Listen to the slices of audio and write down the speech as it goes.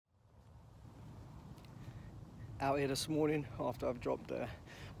Out here this morning after I've dropped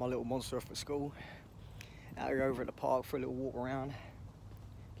my little monster off at school. Out here over at the park for a little walk around,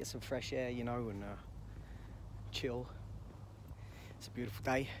 get some fresh air, you know, and chill. It's a beautiful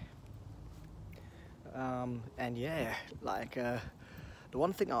day. And yeah, like the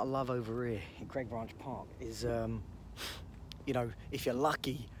one thing I love over here in Craig Branch Park is, you know, if you're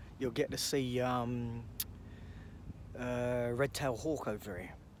lucky, you'll get to see red-tailed hawk over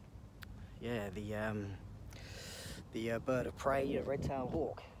here. Yeah, the bird of prey, the red-tailed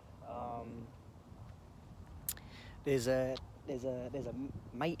hawk. There's a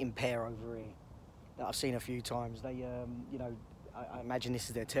mating pair over here that I've seen a few times. They, you know, I imagine this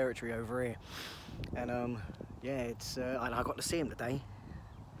is their territory over here, and yeah, it's I got to see them today.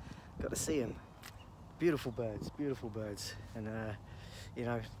 Got to see them. Beautiful birds, and you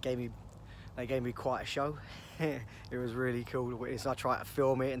know, they gave me quite a show. It was really cool to witness. I tried to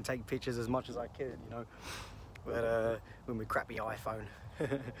film it and take pictures as much as I could, you know, but with my crappy iPhone,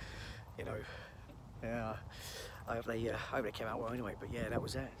 you know. Yeah, I hope they came out well anyway. But yeah, that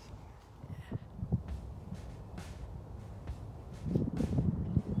was it.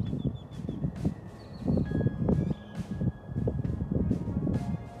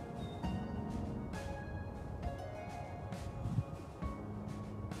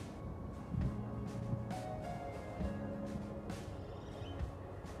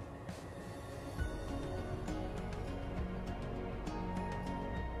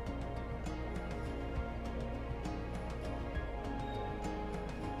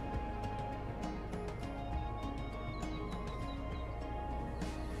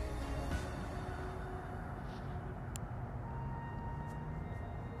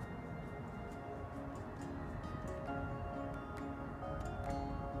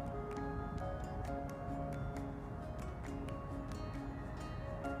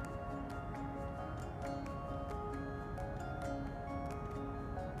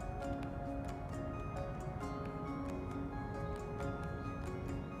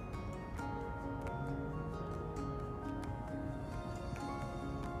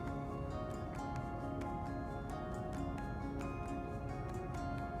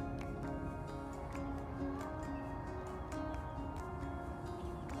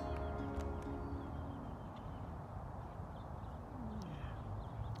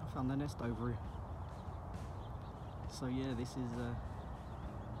 Found the nest over here. So yeah, this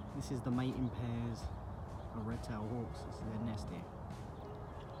is the mating pairs of red-tailed hawks. This is their nest here.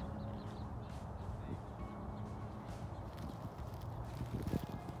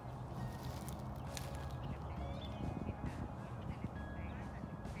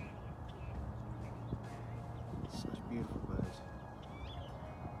 Such beautiful birds.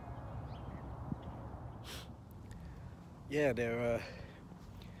 Yeah, they're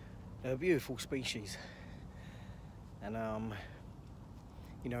a beautiful species, and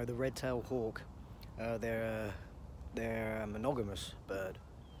you know, the red-tailed hawk, they're a monogamous bird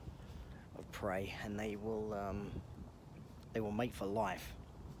of prey, and they will mate for life.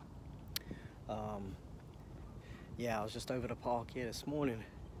 Yeah, I was just over the park here this morning,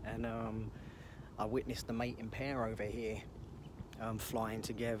 and I witnessed the mating pair over here, flying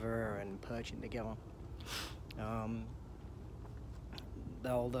together and perching together.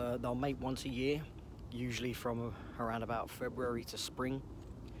 They'll mate once a year, usually from around about February to spring,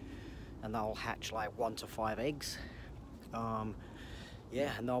 and they'll hatch like 1 to 5 eggs.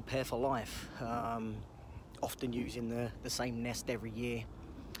 Yeah, and they'll pair for life, often using the same nest every year,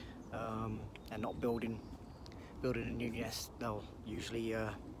 and not building a new nest. They'll usually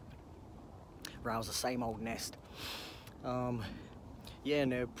rouse the same old nest. Yeah,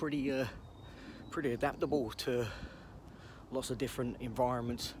 and they're pretty adaptable to lots of different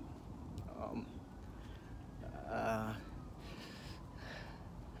environments.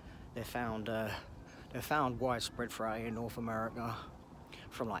 They're found widespread throughout here in North America,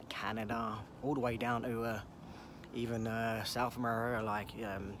 from like Canada all the way down to even South America, like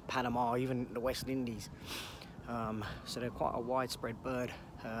Panama, even the West Indies. So they're quite a widespread bird,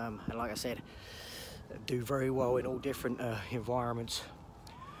 and like I said, do very well in all different environments,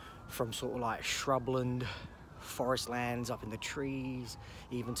 from sort of like shrubland, forest lands up in the trees,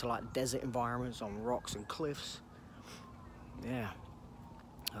 even to like desert environments on rocks and cliffs. Yeah,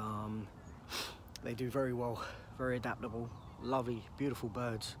 they do very well, very adaptable, lovely, beautiful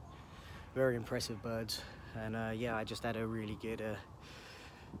birds, very impressive birds. And yeah, I just had a really good,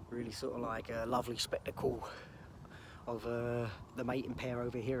 really sort of like a lovely spectacle of the mating pair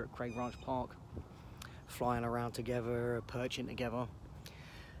over here at Craig Branch Park, flying around together, perching together.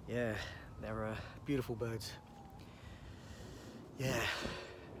 Yeah, they're beautiful birds. Yeah,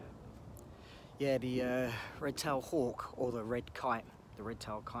 yeah, the red-tailed hawk, or the red kite, the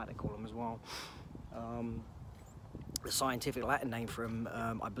red-tailed kite they call them as well. The scientific Latin name for him,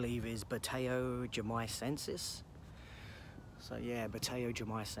 I believe, is Buteo jamaicensis. So yeah, Buteo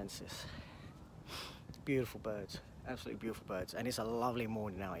jamaicensis. Beautiful birds, absolutely beautiful birds, and it's a lovely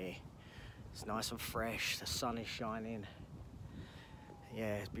morning out here. It's nice and fresh, the sun is shining.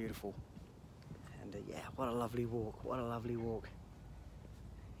 Yeah, it's beautiful. And yeah, what a lovely walk, what a lovely walk.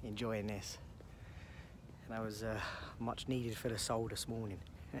 Enjoying this. And that was much needed for the soul this morning.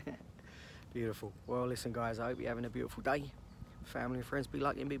 Beautiful. Well, listen guys, I hope you're having a beautiful day. Family and friends, be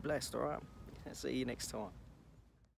lucky and be blessed, alright? See you next time.